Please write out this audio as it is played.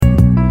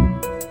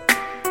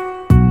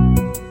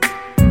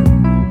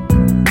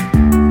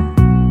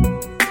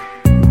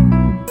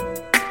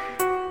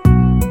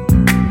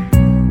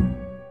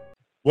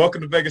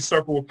Welcome to Vegas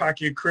Circle with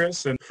Paki and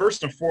Chris. And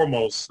first and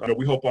foremost,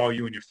 we hope all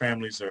you and your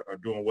families are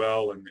doing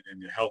well and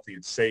you're healthy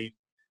and safe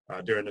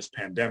during this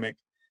pandemic.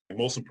 And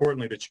most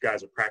importantly, that you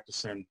guys are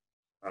practicing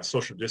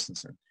social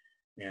distancing.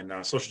 And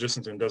social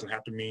distancing doesn't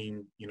have to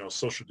mean,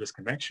 social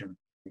disconnection.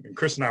 And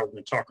Chris and I have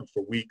been talking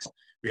for weeks.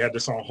 We had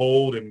this on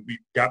hold and we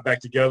got back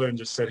together and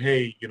just said,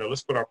 hey,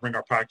 let's bring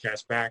our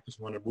podcast back because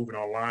we're moving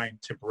online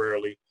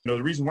temporarily.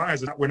 The reason why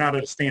is that we're not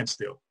at a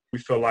standstill. We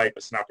feel like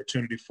it's an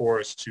opportunity for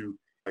us to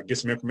get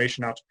some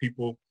information out to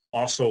people.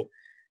 Also,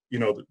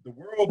 the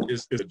world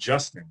is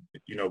adjusting.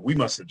 We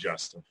must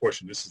adjust.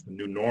 Unfortunately, this is the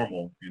new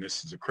normal and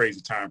this is a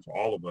crazy time for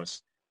all of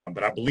us.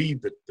 But I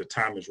believe that the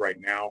time is right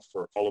now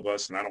for all of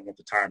us. And I don't want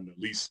the time to at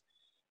least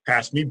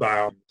pass me by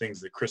on things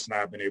that Chris and I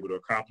have been able to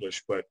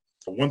accomplish. But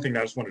one thing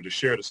that I just wanted to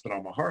share that's been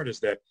on my heart is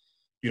that,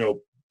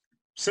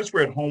 since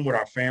we're at home with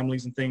our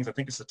families and things, I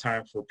think it's a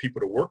time for people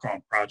to work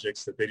on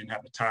projects that they didn't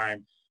have the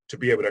time to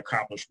be able to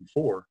accomplish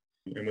before.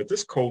 And with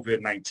this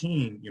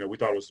COVID-19, we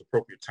thought it was the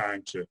appropriate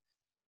time to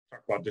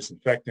talk about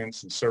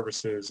disinfectants and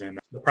services and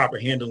the proper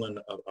handling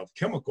of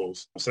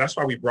chemicals. So that's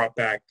why we brought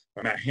back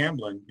Matt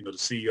Hamblin, the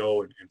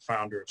CEO and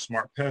founder of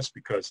Smart Pest,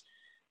 because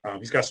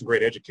he's got some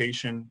great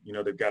education.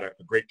 They've got a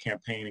great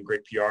campaign and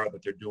great PR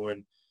that they're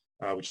doing,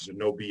 which is a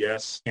no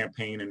BS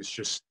campaign, and it's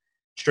just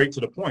straight to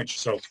the point.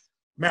 So,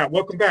 Matt,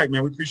 welcome back,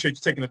 man. We appreciate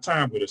you taking the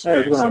time with us. Hey,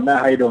 what's going on,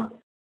 Matt? How you doing?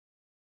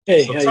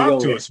 Hey, so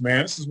talk to us,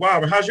 man. This is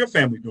wild. How's your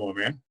family doing,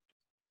 man?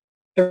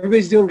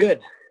 Everybody's doing good.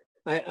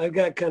 I've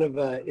got kind of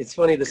it's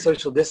funny, the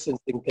social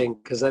distancing thing,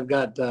 because I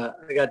got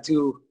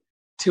two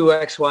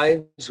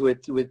ex-wives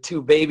with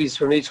two babies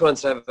from each one.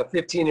 So I have a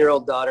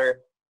 15-year-old daughter,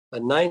 a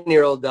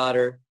 9-year-old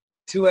daughter,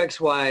 two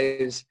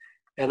ex-wives,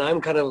 and I'm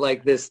kind of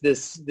like this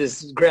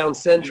ground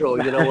central,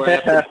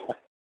 where I'm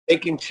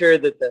making sure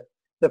that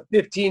the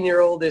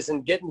 15-year-old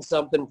isn't getting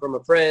something from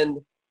a friend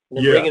and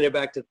then bringing it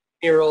back to the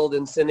year-old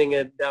and sending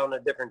it down a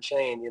different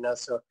chain,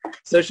 So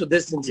social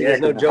distancing is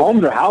no joke.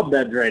 Homes are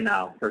hotbeds right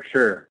now, for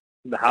sure.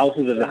 The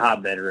houses are the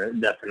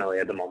hotbed, definitely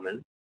at the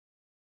moment.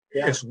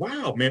 Yeah, it's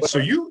wild, man. So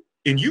you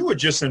were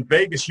just in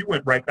Vegas. You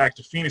went right back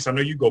to Phoenix. I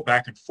know you go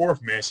back and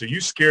forth, man. So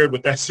you scared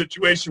with that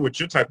situation with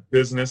your type of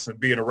business and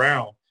being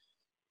around.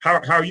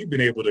 How you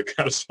been able to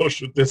kind of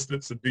social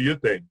distance and do your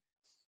thing?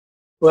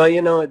 Well,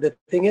 the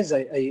thing is,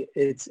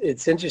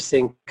 it's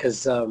interesting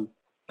because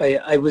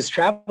I was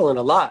traveling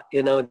a lot,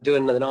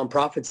 doing the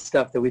nonprofit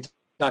stuff that we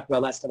talked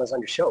about last time I was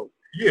on your show.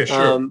 Yeah,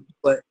 sure.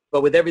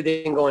 But with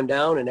everything going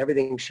down and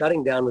everything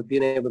shutting down, with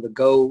being able to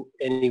go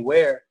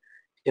anywhere,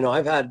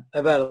 I've had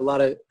a lot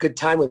of good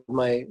time with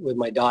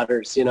my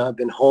daughters. I've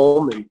been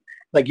home and,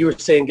 like you were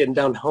saying, getting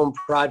down home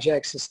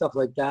projects and stuff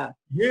like that.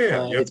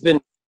 Yeah, It's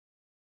been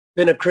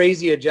a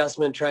crazy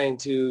adjustment trying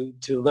to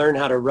learn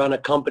how to run a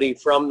company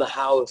from the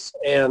house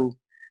and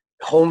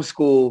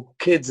homeschool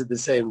kids at the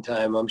same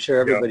time. I'm sure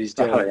everybody's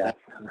doing that.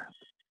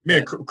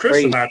 Man,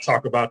 Chris and I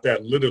talk about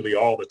that literally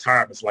all the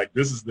time. It's like,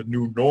 this is the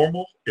new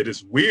normal. It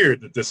is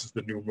weird that this is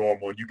the new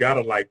normal. And you got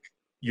to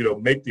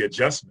make the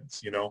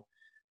adjustments,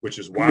 which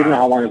is why. You don't know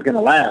how long it's going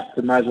to last.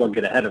 You might as well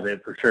get ahead of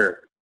it for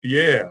sure.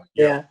 Yeah.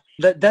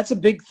 That's a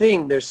big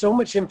thing. There's so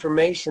much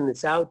information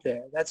that's out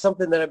there. That's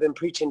something that I've been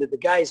preaching to the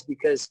guys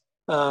because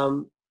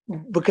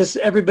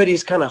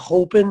everybody's kind of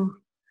hoping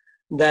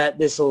that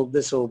this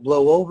will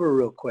blow over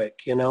real quick,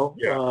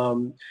 Yeah.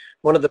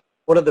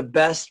 One of the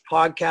best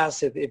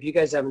podcasts, if you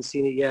guys haven't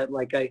seen it yet,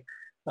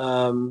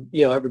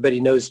 everybody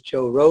knows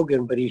Joe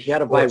Rogan, but he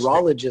had a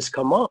virologist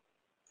come on,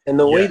 and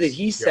the way that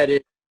he said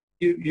it,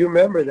 you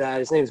remember that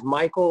his name is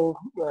Michael.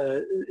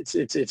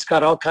 It's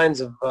got all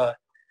kinds of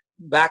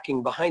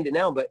backing behind it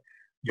now, but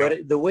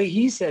the way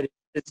he said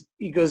it,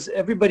 he goes,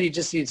 everybody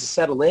just needs to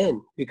settle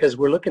in because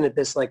we're looking at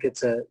this like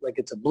it's a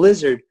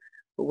blizzard,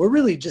 but we're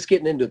really just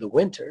getting into the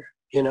winter.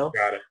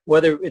 Got it.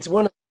 Whether it's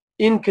one of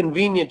the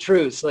inconvenient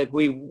truths, like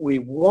we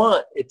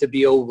want it to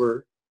be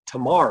over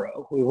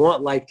tomorrow. We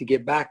want life to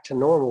get back to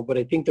normal. But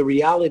I think the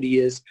reality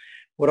is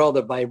what all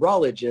the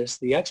virologists,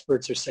 the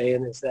experts are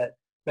saying is that,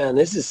 man,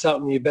 this is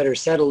something you better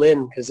settle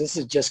in because this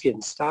is just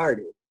getting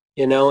started,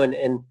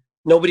 and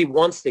nobody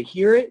wants to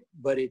hear it,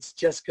 but it's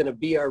just going to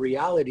be our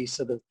reality.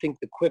 So I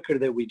think the quicker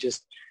that we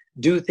just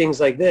do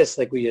things like this,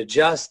 like we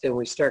adjust and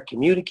we start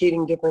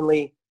communicating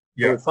differently,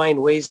 and we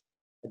find ways to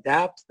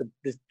adapt,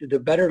 the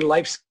better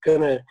life's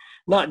going to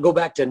not go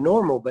back to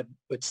normal, but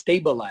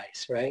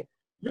stabilize, right?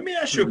 Let me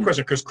ask you a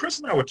question, because Chris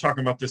and I were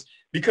talking about this,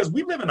 because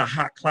we live in a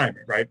hot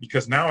climate, right?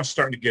 Because now it's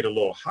starting to get a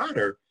little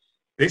hotter.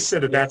 They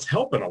said that that's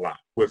helping a lot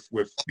with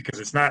because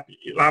it's not,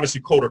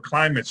 obviously colder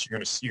climates, you're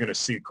gonna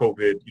see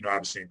COVID,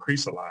 obviously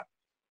increase a lot.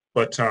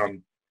 But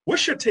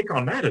what's your take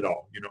on that at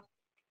all?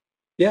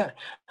 Yeah,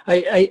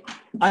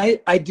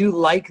 I do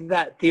like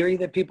that theory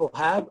that people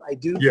have. I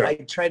do. Yeah. I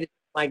try to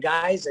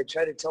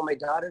tell my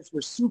daughters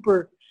we're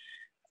super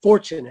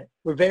fortunate.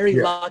 We're very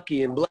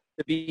lucky and blessed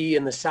to be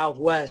in the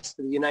Southwest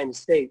of the United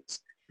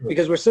States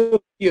because we're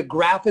so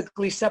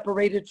geographically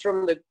separated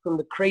from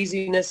the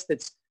craziness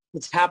that's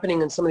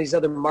happening in some of these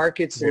other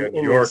markets. New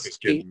York is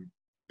getting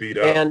beat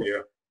up.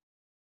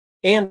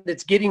 and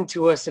it's getting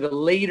to us at a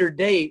later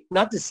date.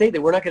 Not to say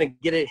that we're not going to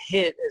get it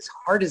hit as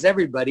hard as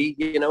everybody.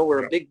 You know,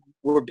 we're big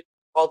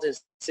metropolitan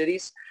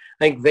cities.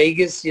 I think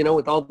Vegas, you know,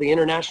 with all the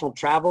international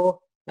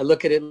travel, I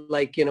look at it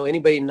like, you know,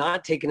 anybody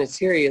not taking it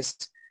serious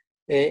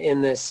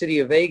in the city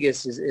of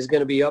Vegas is going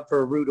to be up for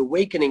a rude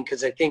awakening,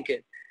 because I think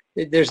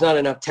there's not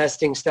enough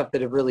testing stuff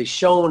that have really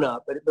shown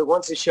up. But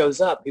once it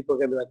shows up, people are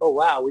going to be like, oh,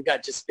 wow, we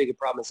got just as big a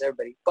problem as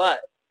everybody.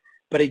 But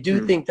I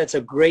do think that's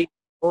a great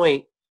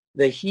point.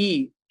 The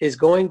heat is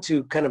going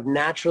to kind of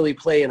naturally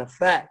play an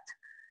effect,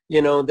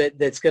 you know,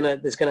 that's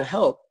gonna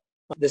help.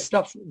 The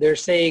stuff they're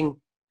saying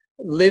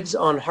lives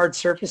on hard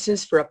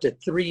surfaces for up to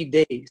 3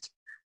 days.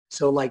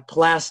 So like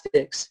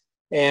plastics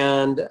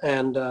and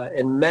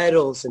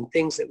metals and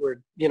things that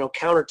were, you know,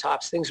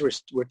 countertops, things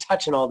we're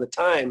touching all the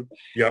time,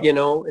 you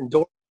know, and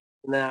doors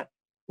and that.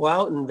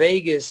 Well, out in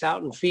Vegas,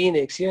 out in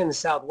Phoenix, here in the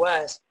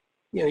Southwest,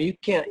 you know, you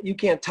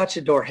can't touch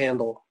a door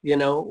handle, you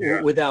know,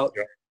 without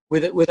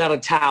a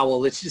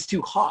towel. It's just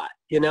too hot,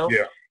 you know.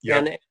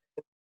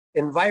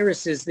 And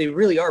viruses, they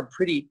really are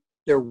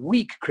they're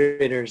weak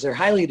critters. They're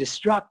highly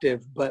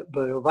destructive, but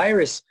a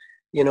virus,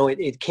 you know,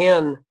 it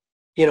can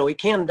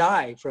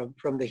die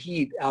from the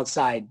heat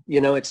outside. You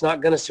know, it's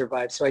not going to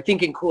survive. So I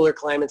think in cooler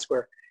climates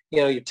where,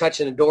 you know, you're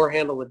touching a door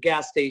handle at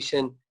gas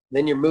station,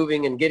 then you're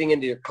moving and getting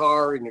into your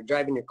car and you're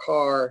driving your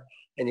car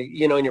and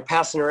you're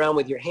passing around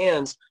with your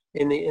hands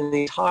in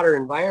these hotter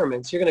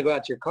environments, you're going to go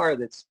out to your car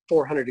that's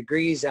 400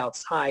 degrees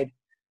outside.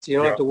 So you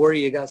don't have to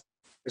worry you got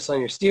this on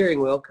your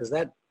steering wheel, because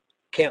that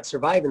can't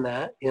survive in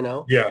that, you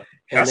know. Yeah,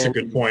 that's a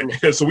good point.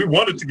 So we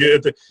wanted to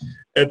get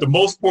at the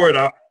most part,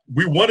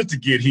 we wanted to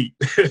get heat,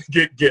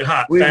 get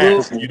hot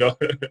fast, you know.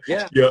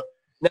 Yeah.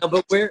 Now,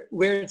 but where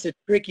it's a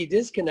tricky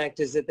disconnect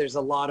is that there's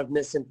a lot of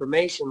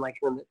misinformation, like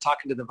when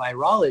talking to the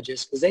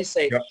virologists, because they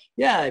say,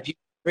 if you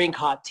drink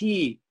hot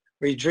tea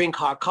or you drink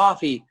hot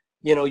coffee,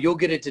 you know, you'll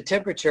get it to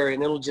temperature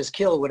and it'll just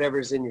kill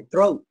whatever's in your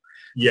throat.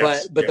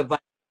 But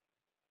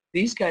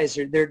these guys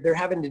they're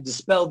having to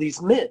dispel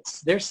these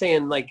myths. They're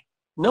saying like,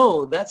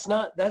 no, that's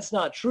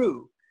not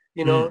true.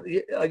 You know,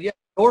 a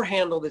door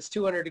handle that's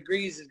 200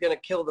 degrees is going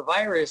to kill the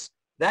virus.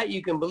 That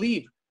you can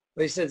believe.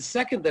 But he said the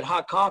second that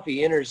hot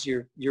coffee enters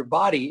your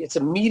body, it's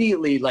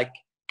immediately like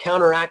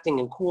counteracting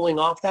and cooling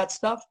off that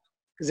stuff.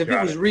 Because if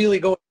it was really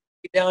going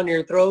down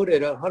your throat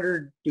at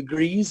 100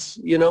 degrees,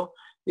 you know,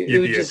 it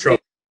would just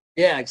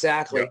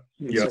exactly.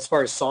 As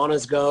far as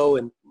saunas go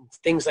and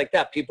things like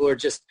that, people are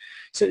just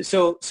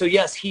so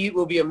yes, heat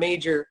will be a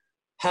major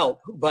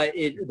help, but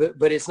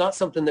it's not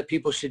something that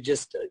people should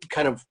just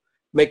kind of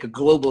make a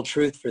global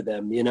truth for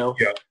them, you know.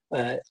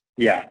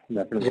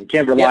 Definitely. You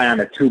can't rely on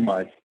it too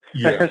much.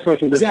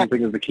 Social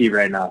distancing is the key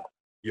right now.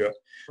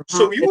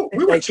 So we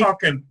were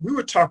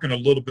talking a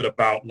little bit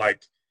about,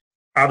 like,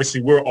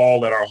 obviously we're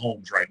all at our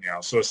homes right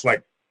now, so it's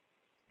like,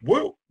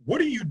 what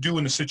do you do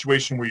in a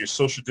situation where you're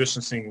social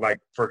distancing? Like,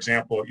 for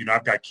example, you know,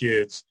 I've got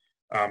kids.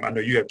 I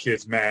know you have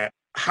kids, Matt.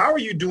 How are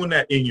you doing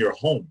that in your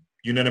home?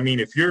 You know what I mean?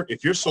 If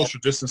you're social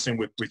distancing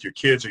with your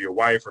kids or your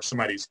wife, or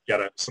somebody's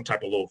got some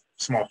type of little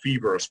small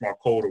fever or small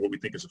cold or what we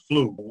think is a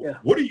flu,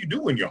 what do you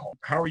do in your home?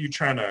 How are you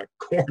trying to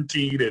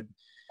quarantine and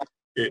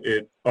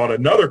it on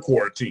another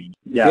quarantine?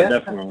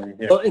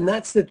 Definitely. Well, and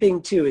that's the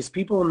thing too, is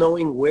people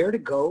knowing where to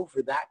go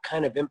for that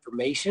kind of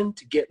information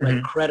to get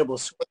like credible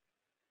sources.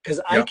 Because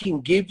I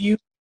can give you,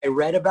 I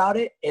read about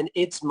it, and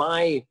it's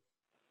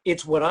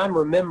what I'm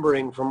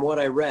remembering from what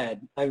I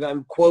read.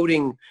 I'm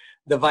quoting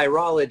the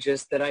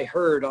virologist that I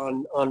heard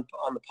on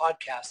the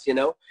podcast, you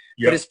know.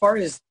 But as far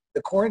as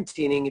the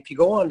quarantining, if you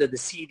go onto the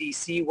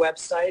CDC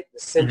website, the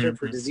Center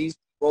for Disease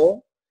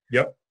Control,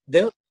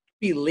 there'll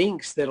be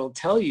links that'll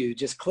tell you,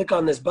 just click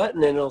on this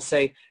button and it'll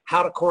say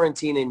how to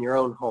quarantine in your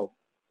own home.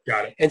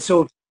 Got it. And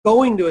so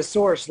going to a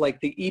source like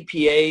the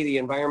EPA, the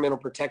Environmental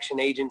Protection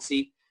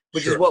Agency,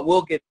 which is what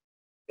we'll get,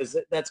 because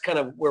that's kind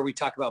of where we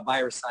talk about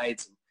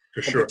virucides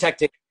and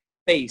protecting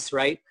space,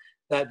 right?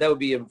 That would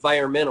be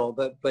environmental,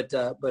 but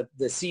the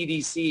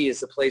CDC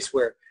is a place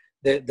where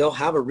they'll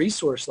have a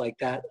resource like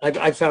that.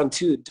 I've found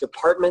too,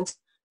 departments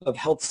of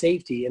health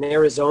safety in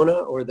Arizona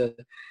or the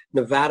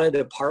Nevada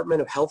Department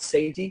of Health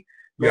Safety,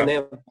 and they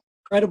have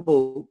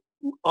incredible,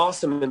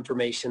 awesome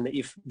information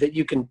that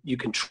you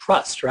can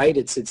trust, right?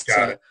 It's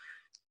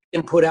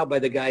input out by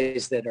the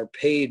guys that are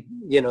paid,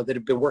 you know, that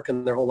have been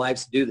working their whole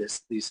lives to do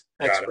this, these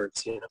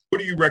experts, you know. What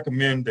do you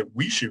recommend that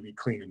we should be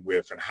cleaning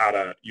with, and how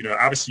to, you know,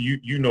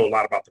 obviously you know a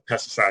lot about the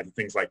pesticides and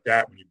things like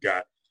that when you've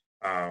got,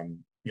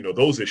 you know,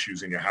 those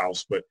issues in your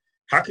house, but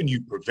how can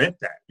you prevent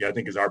that? I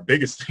think is our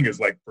biggest thing,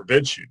 is like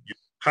prevention.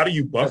 How do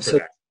you buffer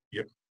that?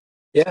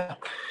 Yeah.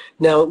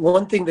 Now,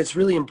 one thing that's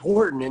really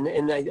important,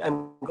 and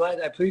I'm glad,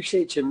 I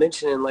appreciate you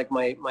mentioning like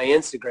my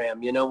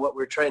Instagram, you know, what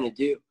we're trying to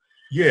do.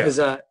 Because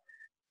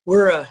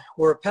we're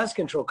a pest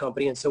control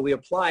company, and so we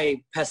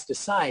apply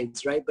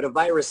pesticides, right? But a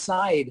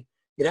viricide,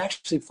 it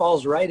actually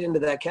falls right into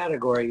that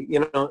category.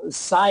 You know,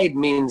 side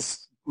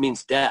means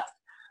death,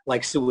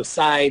 like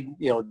suicide,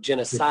 you know,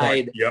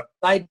 genocide.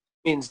 Side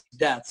means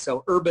death.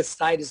 So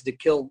herbicide is to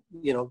kill,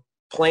 you know,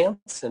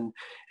 plants, and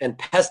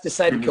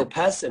pesticide to kill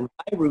pests, and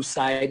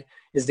virucide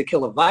is to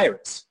kill a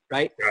virus,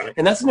 right?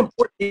 And that's an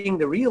important thing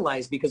to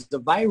realize, because the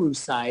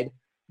virucide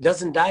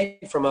doesn't die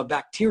from a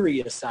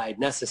bactericide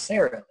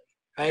necessarily,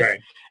 right?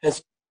 And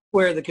so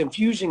where the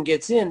confusion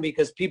gets in,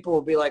 because people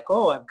will be like,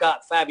 oh, I've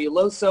got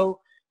Fabuloso,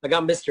 I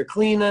got Mr.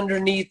 Clean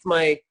underneath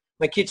my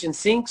kitchen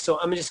sink, so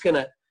I'm just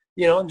gonna,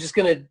 I'm just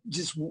gonna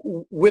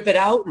whip it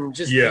out and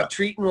just be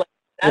treating like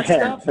that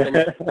stuff, and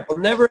I'll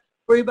never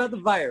worry about the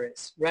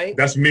virus, right?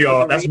 That's me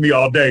all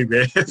day,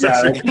 man.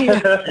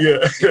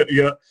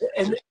 Yeah.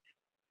 And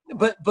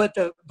but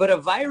a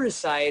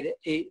viruside,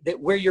 that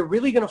where you're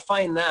really going to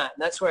find that,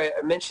 and that's where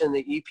I mentioned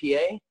the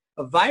EPA.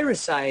 A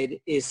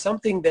viruside is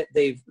something that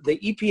the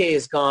EPA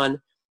has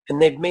gone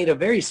and they've made a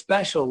very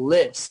special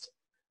list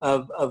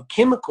of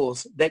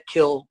chemicals that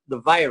kill the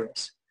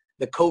virus,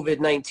 the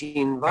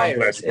COVID-19 virus. I'm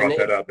glad you brought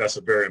that up. That's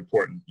a very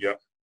important.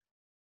 Yep.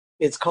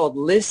 It's called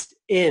List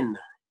In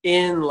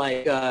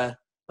like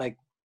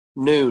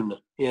noon,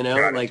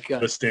 like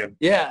List In.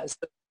 Yeah. So,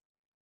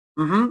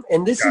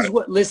 and this is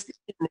what List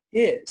In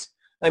is.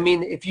 I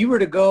mean, if you were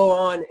to go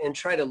on and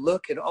try to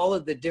look at all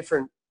of the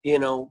different,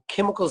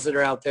 chemicals that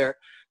are out there,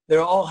 they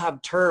all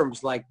have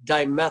terms like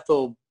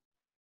dimethyl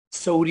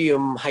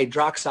sodium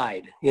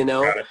hydroxide, and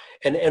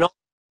all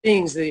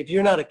things that if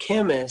you're not a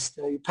chemist,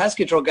 pest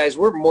control guys,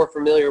 we're more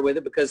familiar with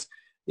it because,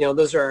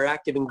 those are our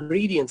active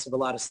ingredients of a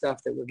lot of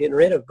stuff that we're getting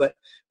rid of. But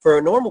for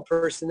a normal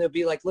person, they'll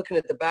be like looking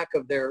at the back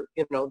of their,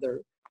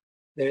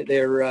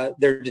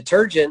 their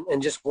detergent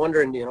and just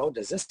wondering,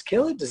 does this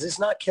kill it? Does this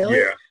not kill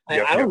it?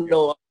 I don't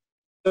know.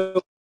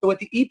 So what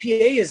the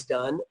EPA has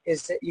done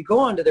is that you go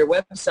onto their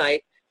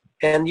website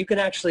and you can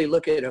actually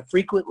look at a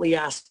frequently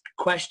asked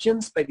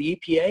questions by the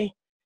EPA,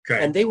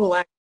 and they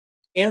will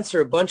answer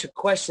a bunch of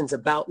questions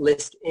about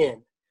List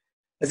In.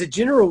 As a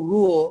general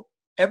rule,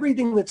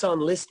 everything that's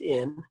on List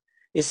In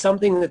is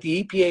something that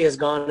the EPA has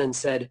gone and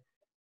said,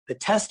 the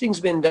testing's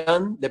been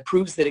done that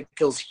proves that it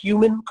kills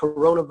human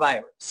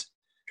coronavirus.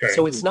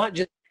 So it's not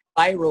just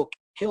a viral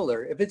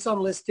killer. If it's on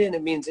List In,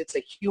 it means it's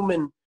a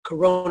human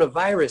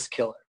coronavirus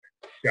killer.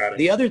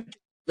 The other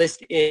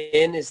List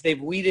In is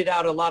they've weeded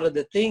out a lot of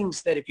the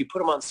things that if you put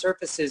them on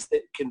surfaces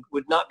that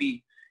would not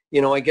be,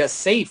 I guess,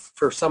 safe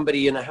for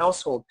somebody in a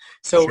household.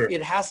 So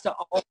it has to,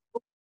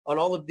 on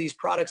all of these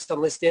products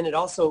on List In, it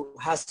also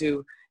has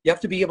to, you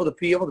have to be able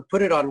to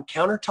put it on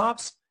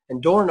countertops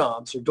and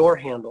doorknobs or door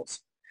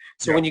handles.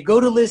 So when you go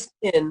to List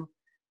In,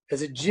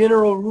 as a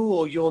general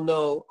rule, you'll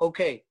know,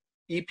 okay,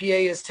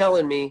 EPA is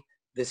telling me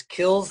this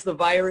kills the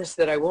virus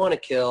that I want to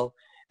kill,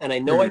 and I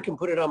know I can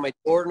put it on my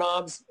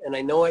doorknobs, and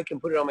I know I can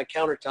put it on my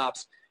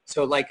countertops.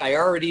 So like I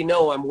already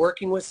know I'm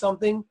working with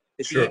something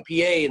that the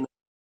EPA and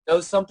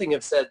knows something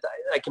have said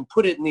I can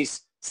put it in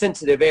these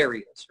sensitive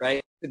areas,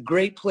 right? A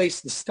great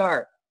place to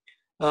start.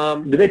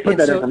 Do they put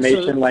that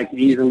information like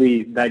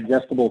easily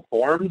digestible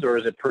forms, or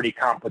is it pretty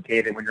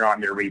complicated when you're on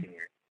there reading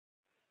it?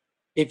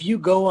 If you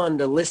go on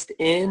the List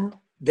In,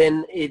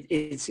 then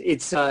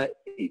it's a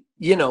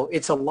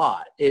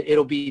lot.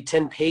 It'll be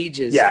 10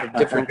 pages of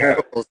different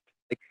chemicals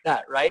like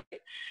that, right?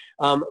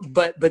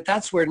 But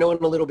that's where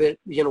knowing a little bit,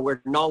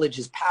 where knowledge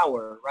is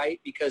power,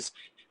 right? Because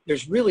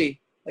there's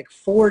really like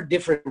 4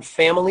 different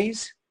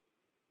families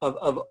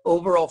of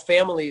overall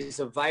families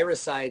of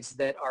virucides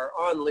that are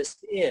on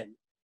List In.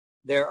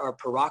 There are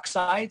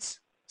peroxides,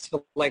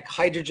 so like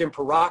hydrogen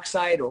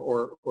peroxide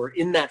or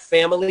in that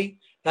family,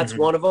 that's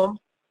one of them.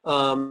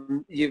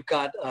 You've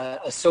got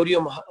a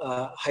sodium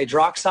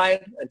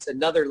hydroxide. It's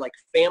another like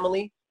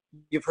family.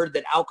 You've heard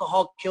that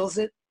alcohol kills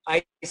it.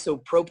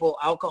 Isopropyl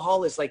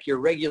alcohol is like your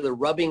regular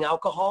rubbing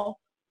alcohol,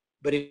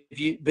 but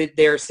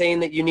they're saying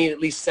that you need at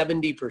least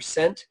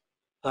 70%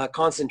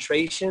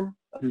 concentration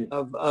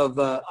of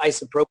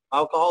isopropyl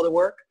alcohol to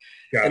work.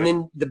 And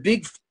then the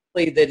big family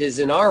that is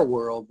in our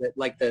world, that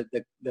like the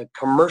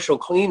commercial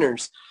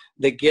cleaners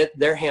that get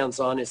their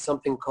hands on, is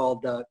something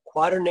called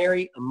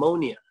quaternary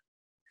ammonia.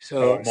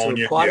 So,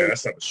 ammonia,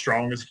 that's something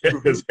strong as hell.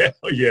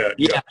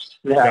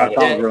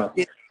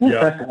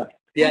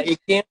 It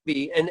can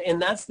be.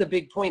 And that's the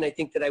big point I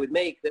think that I would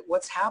make, that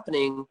what's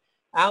happening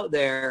out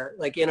there,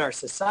 like in our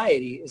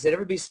society, is that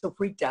everybody's so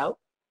freaked out.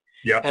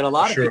 And a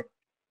lot of people,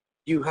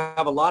 you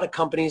have a lot of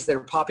companies that are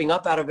popping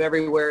up out of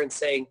everywhere and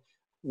saying,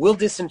 we'll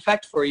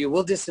disinfect for you,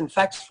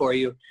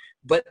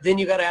 But then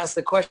you got to ask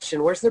the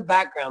question, where's their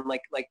background?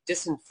 Like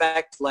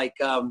disinfect,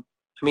 do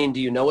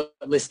you know what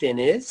List In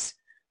is?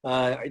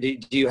 Do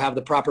you have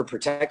the proper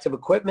protective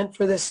equipment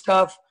for this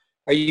stuff?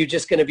 Are you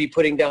just going to be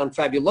putting down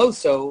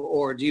Fabuloso,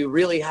 or do you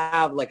really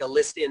have like a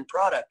List In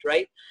product,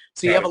 right?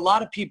 So you have a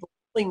lot of people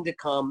willing to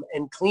come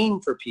and clean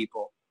for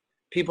people.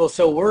 People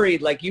so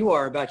worried like you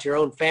are about your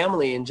own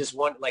family and just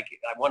want, like,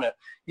 I want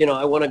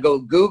to go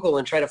Google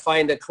and try to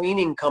find a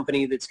cleaning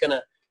company that's going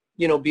to,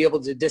 be able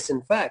to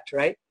disinfect,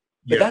 right?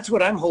 But that's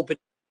what I'm hoping,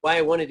 why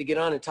I wanted to get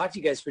on and talk to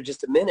you guys for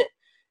just a minute,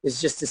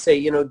 is just to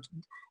say,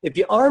 if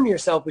you arm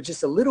yourself with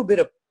just a little bit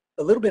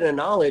of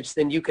knowledge,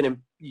 then you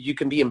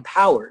can be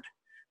empowered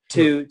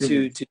to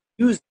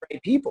use the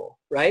right people,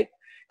 right?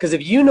 Because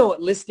if you know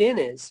what List In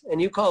is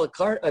and you call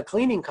a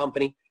cleaning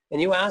company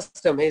and you ask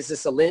them, hey, is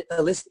this a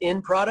List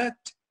In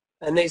product?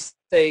 And they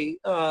say,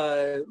 what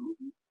are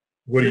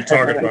you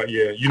talking about?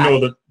 Yeah, you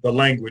know the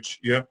language.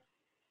 Yeah.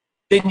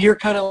 Then you're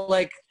kind of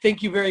like,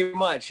 thank you very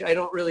much. I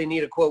don't really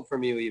need a quote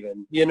from you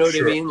even. You know what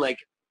I mean? Like,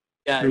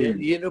 yeah,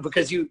 you know,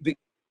 because you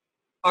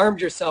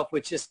armed yourself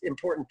with just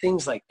important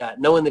things like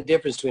that, knowing the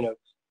difference between a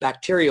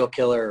bacterial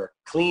killer or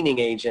cleaning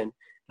agent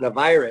and a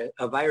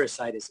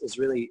viricide is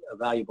really a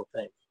valuable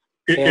thing.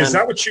 Is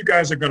that what you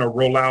guys are going to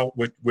roll out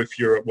with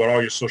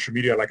all your social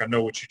media? Like, I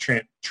know what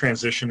you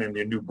transition and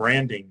your new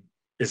branding,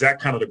 is that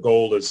kind of the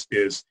goal is,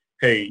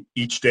 hey,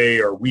 each day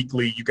or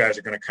weekly, you guys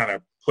are going to kind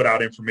of put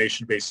out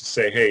information based to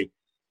say, hey,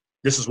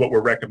 this is what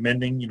we're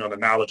recommending, you know, the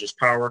knowledge is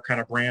power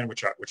kind of brand,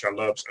 which I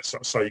love. I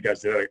saw you guys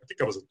did that. I think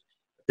that was a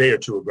day or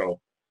two ago.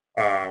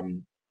 Or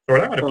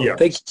that might have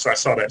been, so I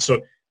saw that. So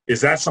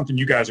is that something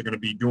you guys are going to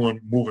be doing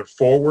moving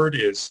forward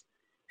is,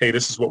 hey,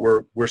 this is what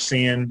we're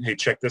seeing. Hey,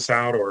 check this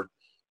out. Or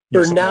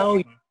for now,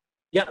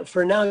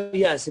 for now,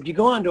 yes. If you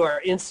go onto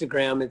our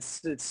Instagram,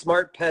 it's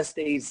Smart Pest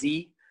AZ.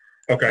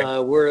 Okay.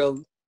 We're a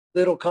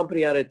little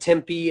company out of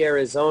Tempe,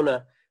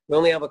 Arizona. We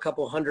only have a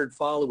couple hundred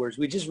followers.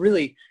 We just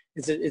really,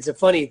 it's a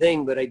funny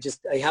thing, but I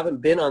haven't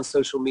been on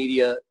social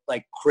media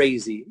like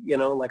crazy, you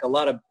know, like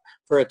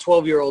for a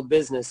 12-year-old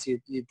business,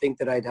 you'd think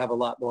that I'd have a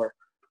lot more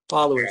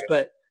followers,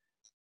 but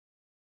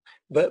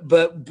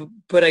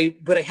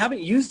I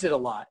haven't used it a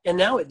lot. And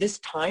now at this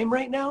time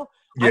right now,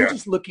 I'm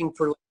just looking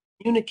for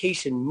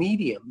communication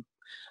medium.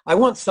 I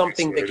want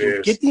something that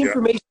can get the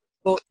information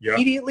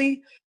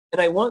immediately,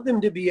 and I want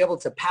them to be able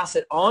to pass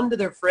it on to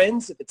their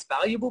friends if it's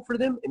valuable for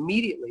them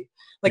immediately.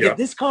 Like if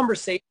this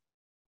conversation,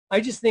 I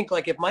just think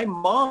like if my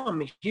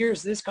mom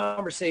hears this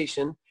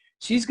conversation,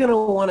 she's going to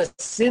want to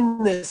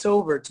send this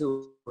over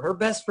to her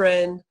best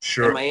friend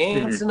and my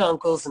aunts and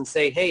uncles and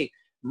say, hey,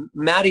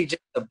 Maddie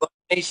just a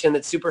information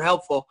that's super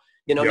helpful.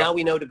 You know, now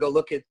we know to go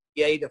look at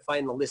PA to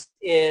find the List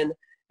In.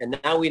 And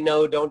now we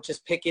know don't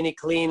just pick any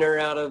cleaner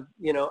out of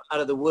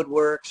the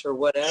woodworks or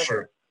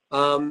whatever.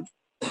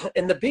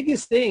 And the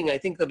biggest thing, I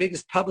think the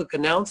biggest public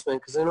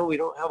announcement, because I know we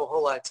don't have a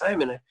whole lot of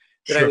time in it,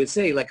 that I would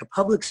say like a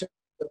public service.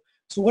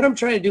 So what I'm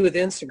trying to do with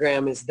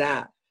Instagram is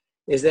that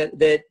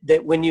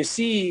when you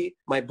see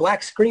my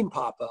black screen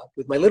pop up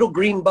with my little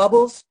green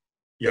bubbles,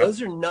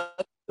 those are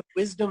nuggets of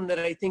wisdom that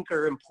I think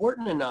are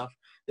important enough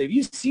that if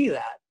you see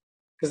that,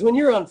 because when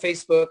you're on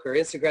Facebook or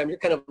Instagram, you're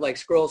kind of like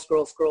scroll.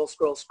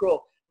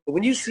 But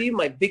when you see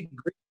my big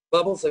green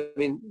bubbles, I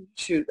mean,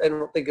 shoot, I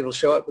don't think it'll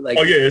show up. Like,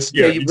 you see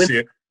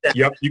it.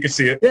 Yep, you can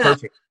see it. Yeah.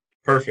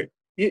 Perfect.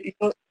 You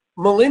know,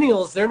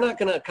 millennials, they're not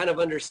going to kind of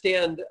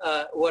understand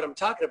what I'm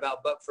talking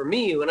about. But for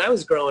me, when I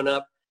was growing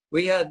up,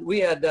 we had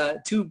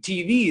tube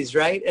TVs,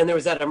 right? And there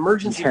was that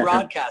emergency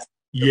broadcast.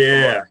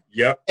 Yep.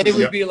 And it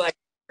would be like,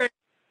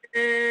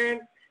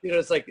 you know,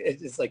 it's like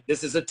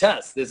this is a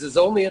test. This is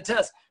only a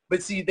test.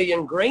 But see, they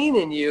ingrain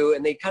in you,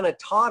 and they kind of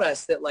taught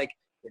us that like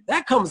if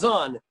that comes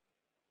on,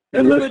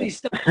 everybody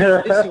stop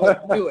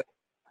to do it.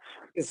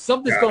 If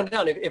something's going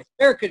down, if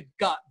America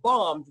got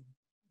bombed,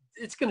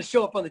 it's going to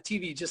show up on the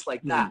TV just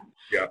like that.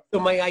 So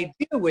my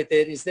idea with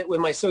it is that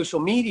with my social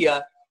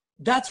media,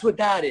 that's what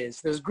that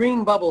is. Those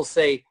green bubbles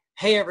say,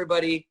 hey,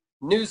 everybody,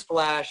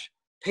 newsflash,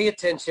 pay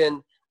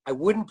attention. I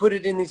wouldn't put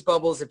it in these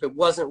bubbles if it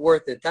wasn't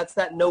worth it. That's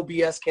that no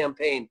BS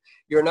campaign.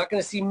 You're not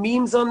going to see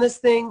memes on this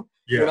thing.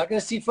 You're not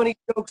going to see funny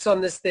jokes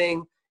on this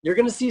thing. You're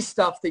going to see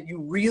stuff that you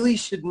really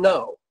should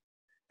know.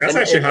 That's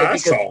actually how I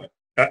saw it.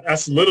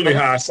 That's literally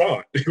how I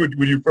saw it.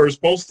 When you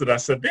first posted, I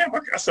said, damn,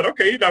 I said,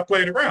 okay, you're not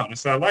playing around. I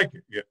said, I like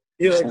it. Yeah.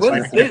 You're like, what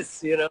is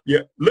this? You know?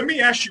 Yeah. Let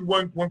me ask you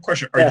one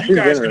question. Are you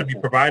guys going to be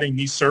providing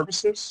these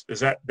services?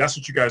 That's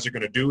what you guys are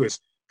going to do as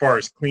far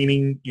as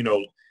cleaning, you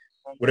know,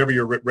 whatever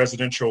your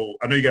residential,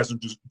 I know you guys don't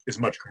do as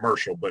much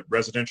commercial, but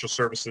residential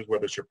services,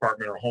 whether it's your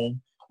apartment or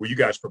home, will you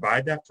guys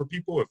provide that for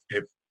people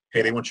if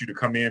hey, they want you to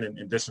come in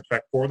and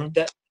disinfect for them?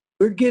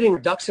 We're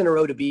getting ducks in a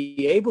row to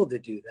be able to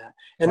do that.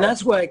 And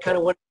that's why I kind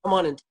of want to come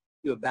on and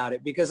you about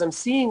it, because I'm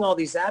seeing all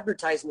these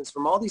advertisements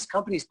from all these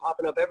companies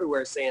popping up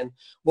everywhere saying,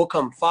 we'll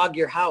come fog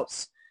your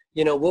house,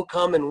 you know, we'll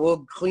come and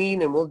we'll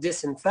clean and we'll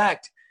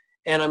disinfect.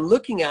 And I'm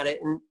looking at it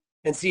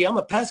and see, I'm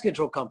a pest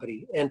control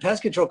company, and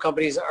pest control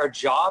companies, our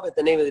job at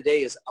the name of the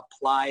day is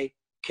apply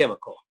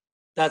chemical.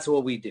 That's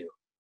what we do,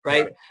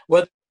 right?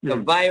 Whether it's a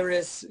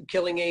virus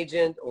killing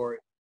agent or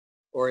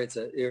it's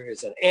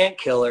an ant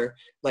killer,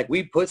 like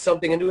we put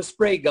something into a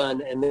spray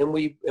gun and then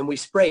we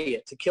spray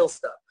it to kill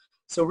stuff.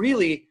 So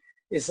really,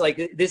 it's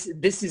like this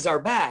is our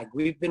bag.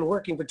 We've been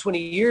working for 20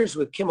 years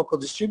with chemical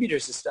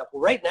distributors and stuff.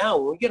 Well, right now,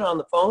 when we get on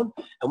the phone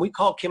and we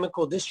call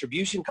chemical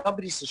distribution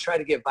companies to try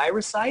to get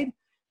viricide,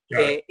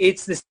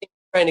 it's this thing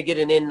trying to get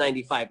an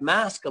N95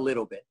 mask a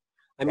little bit.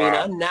 I mean,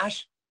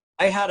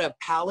 I had a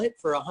pallet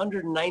for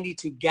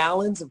 192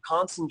 gallons of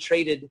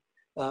concentrated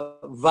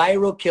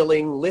viral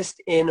killing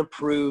List In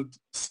approved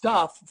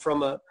stuff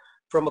from a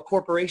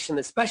corporation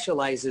that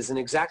specializes in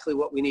exactly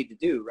what we need to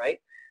do, right?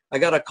 I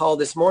got a call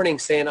this morning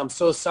saying, I'm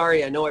so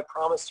sorry. I know I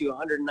promised you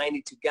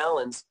 192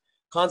 gallons,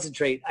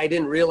 concentrate. I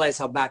didn't realize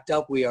how backed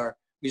up we are.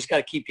 We just got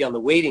to keep you on the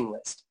waiting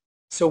list.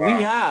 So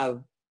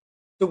Wow.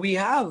 we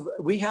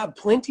have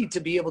plenty to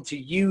be able to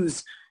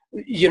use,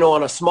 you know,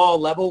 on a small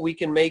level. We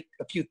can make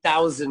a few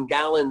thousand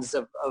gallons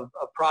of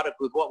product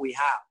with what we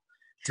have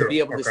to Sure. be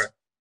able to Okay.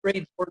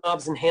 spray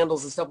doorknobs and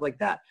handles and stuff like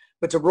that.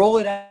 But to roll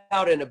it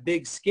out in a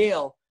big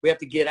scale, we have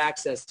to get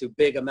access to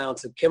big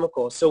amounts of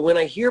chemicals. So when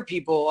I hear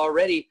people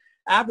already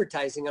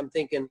advertising, I'm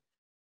thinking,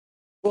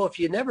 well, if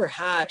you never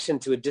had action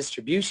to a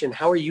distribution,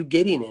 how are you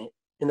getting it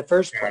in the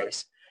first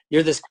place?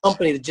 You're this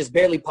company that just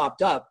barely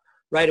popped up.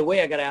 Right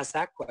away, I got to ask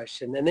that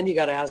question. And then you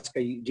got to ask,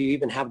 do you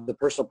even have the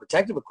personal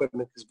protective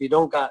equipment? Because if you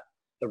don't got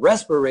the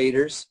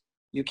respirators,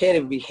 you can't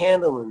even be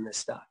handling this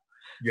stuff.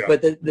 Yeah.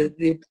 But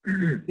the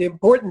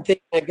important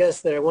thing, I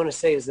guess, that I want to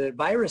say is that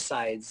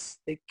virucides,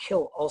 they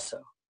kill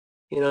also.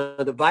 You know,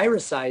 the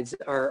virucides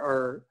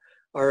are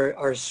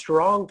a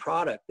strong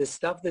product. This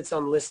stuff that's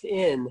on list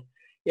N,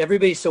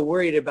 everybody's so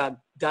worried about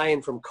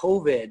dying from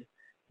COVID,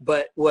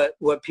 but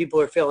what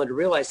people are failing to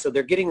realize, so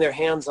they're getting their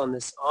hands on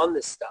this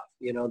stuff.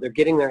 You know, they're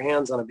getting their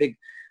hands on a big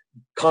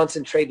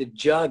concentrated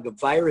jug of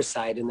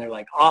virucide, and they're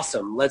like,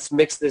 awesome, let's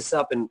mix this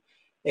up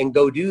and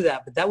go do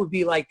that. But that would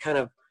be like kind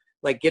of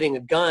like getting a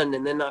gun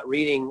and then not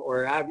reading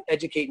or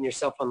educating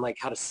yourself on like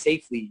how to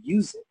safely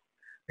use it.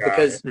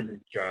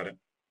 Got it.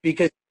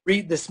 Because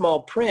read the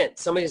small print.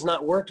 Somebody's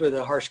not worked with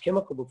a harsh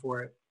chemical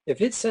before.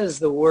 If it says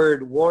the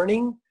word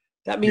warning,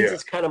 that means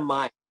it's kind of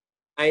mild.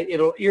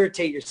 It'll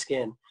irritate your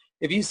skin.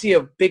 If you see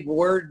a big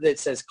word that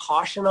says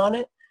caution on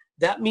it,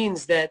 that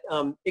means that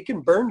it can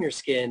burn your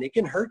skin. It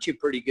can hurt you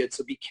pretty good,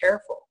 so be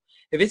careful.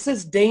 If it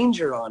says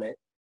danger on it,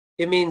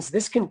 it means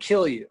this can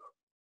kill you.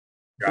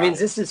 It means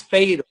this is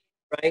fatal,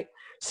 right?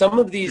 Some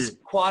of these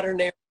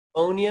quaternary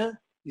ammonia,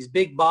 these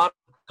big bottle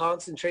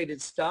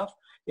concentrated stuff,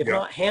 if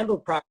not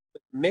handled properly,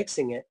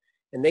 mixing it,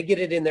 and they get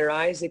it in their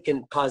eyes, it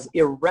can cause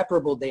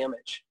irreparable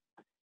damage.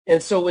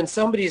 And so when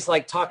somebody's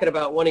like talking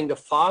about wanting to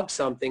fog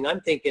something,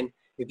 I'm thinking,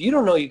 if you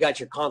don't know you got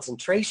your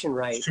concentration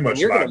right, Too much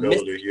you're going to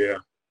miss.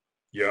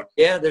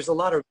 Yeah. There's a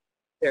lot of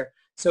there.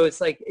 So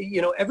it's like,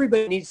 you know,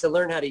 everybody needs to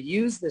learn how to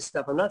use this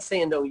stuff. I'm not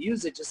saying don't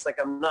use it, just like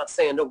I'm not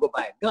saying don't go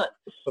buy a gun.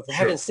 But for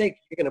heaven's sake,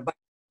 if you're going to buy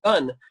a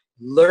gun,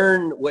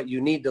 learn what you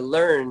need to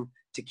learn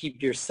to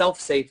keep yourself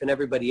safe and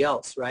everybody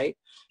else, right?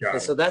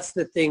 And so that's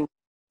the thing.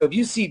 If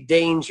you see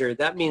danger,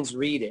 that means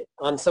read it.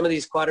 On some of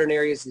these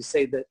quaternaries, you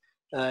say that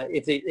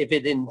if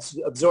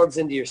it absorbs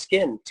into your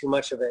skin, too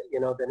much of it, you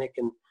know, then it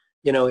can,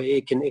 you know,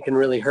 it can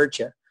really hurt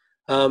you.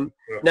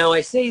 Now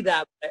I say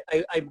that,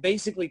 I'm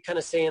basically kind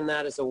of saying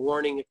that as a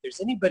warning. If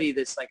there's anybody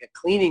that's like a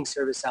cleaning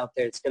service out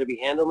there that's going to be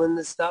handling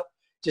this stuff,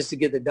 just to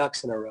get the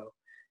ducks in a row.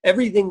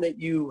 Everything that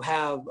you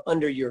have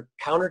under your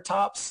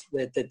countertops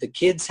that the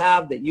kids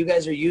have, that you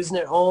guys are using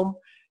at home,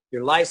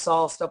 your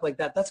Lysol, stuff like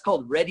that, that's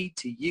called ready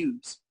to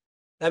use.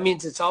 That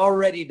means it's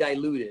already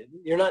diluted.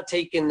 You're not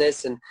taking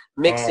this and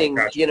mixing,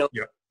 you know,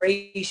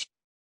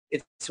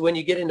 it's when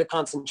you get into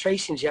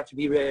concentrations, you have to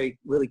be really,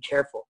 really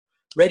careful.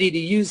 Ready to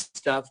use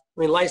stuff.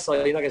 I mean, Lysol,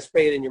 you're not going to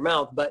spray it in your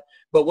mouth, but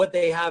what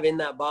they have in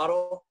that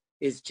bottle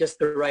is just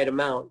the right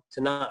amount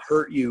to not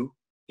hurt you,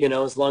 you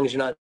know, as long as you're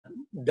not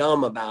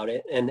dumb about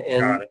it and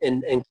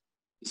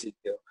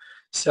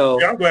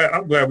so I'm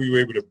glad we were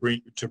able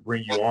to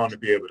bring you on to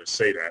be able to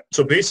say that.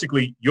 So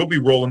basically, you'll be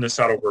rolling this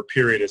out over a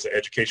period as an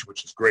education,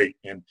 which is great.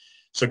 And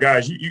so,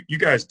 guys, you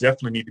guys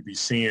definitely need to be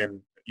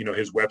seeing, you know,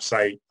 his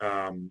website.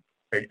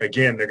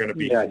 Again, they're going to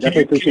be.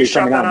 Can you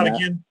shout that out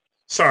again?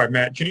 Sorry,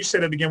 Matt. Can you say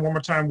that again one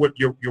more time? What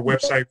your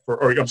website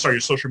for? Or I'm sorry,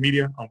 your social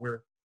media on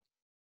where?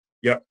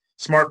 Yep,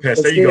 Smart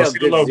Pets. There you go. See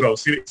the logo.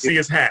 See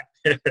his hat.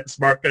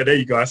 Smart Pet. There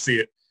you go. I see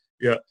it.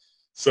 Yeah.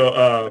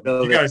 So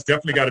you guys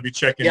definitely got to be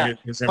checking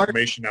his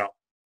information out.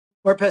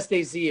 Smart Pest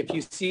AZ. If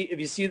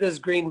you see those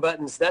green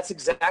buttons, that's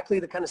exactly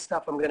the kind of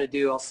stuff I'm going to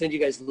do. I'll send you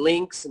guys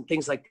links and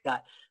things like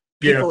that.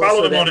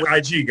 Follow them on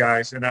IG,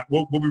 guys, and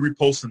we'll be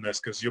reposting this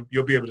because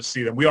you'll be able to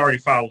see them. We already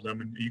followed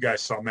them, and you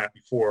guys saw Matt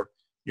before,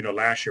 you know,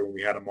 last year when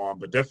we had him on.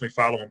 But definitely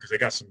follow them because they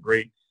got some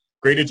great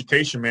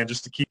education, man,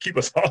 just to keep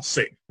us all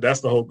safe.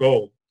 That's the whole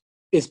goal.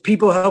 It's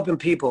people helping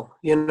people.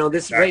 You know,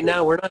 this right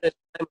now we're not at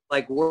a time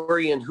like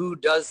worrying who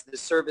does the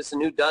service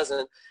and who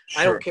doesn't.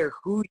 Sure. I don't care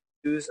who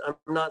you use. I'm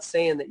not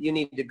saying that you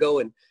need to go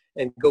and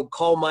go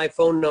call my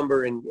phone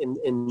number and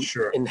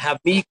have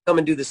me come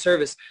and do the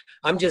service.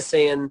 I'm just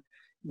saying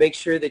make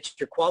sure that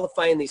you're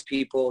qualifying these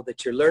people,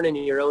 that you're learning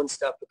your own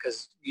stuff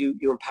because you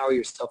empower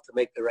yourself to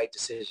make the right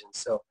decisions.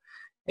 So,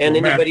 and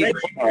anybody.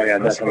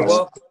 That's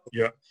awesome.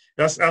 Yeah.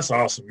 That's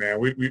awesome, man.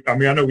 I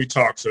mean, I know we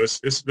talked, so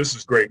this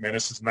is great, man.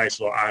 This is a nice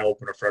little eye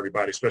opener for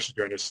everybody, especially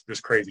during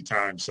this crazy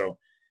time. So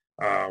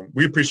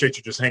we appreciate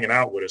you just hanging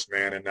out with us,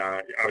 man. And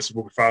obviously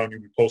we'll be following you,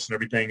 we'll be posting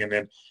everything, and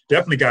then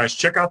definitely, guys,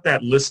 check out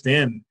that List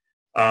In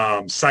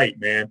site,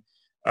 man.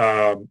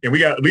 And we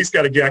got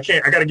to get.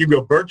 I got to give you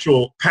a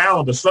virtual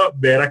pound or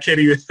something, man. I can't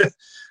even.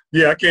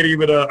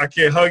 I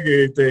can't hug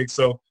you or anything.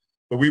 So,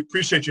 but we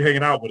appreciate you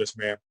hanging out with us,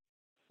 man.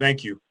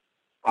 Thank you.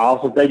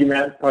 Awesome. Thank you,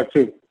 man. Part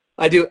two.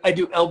 I do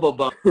elbow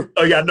bump.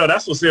 Oh yeah, no,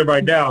 that's what's in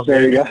right now.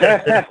 There you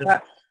go.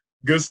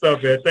 Good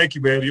stuff, man. Thank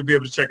you, man. You'll be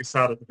able to check us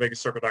out at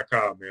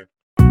thevegascircle.com, man.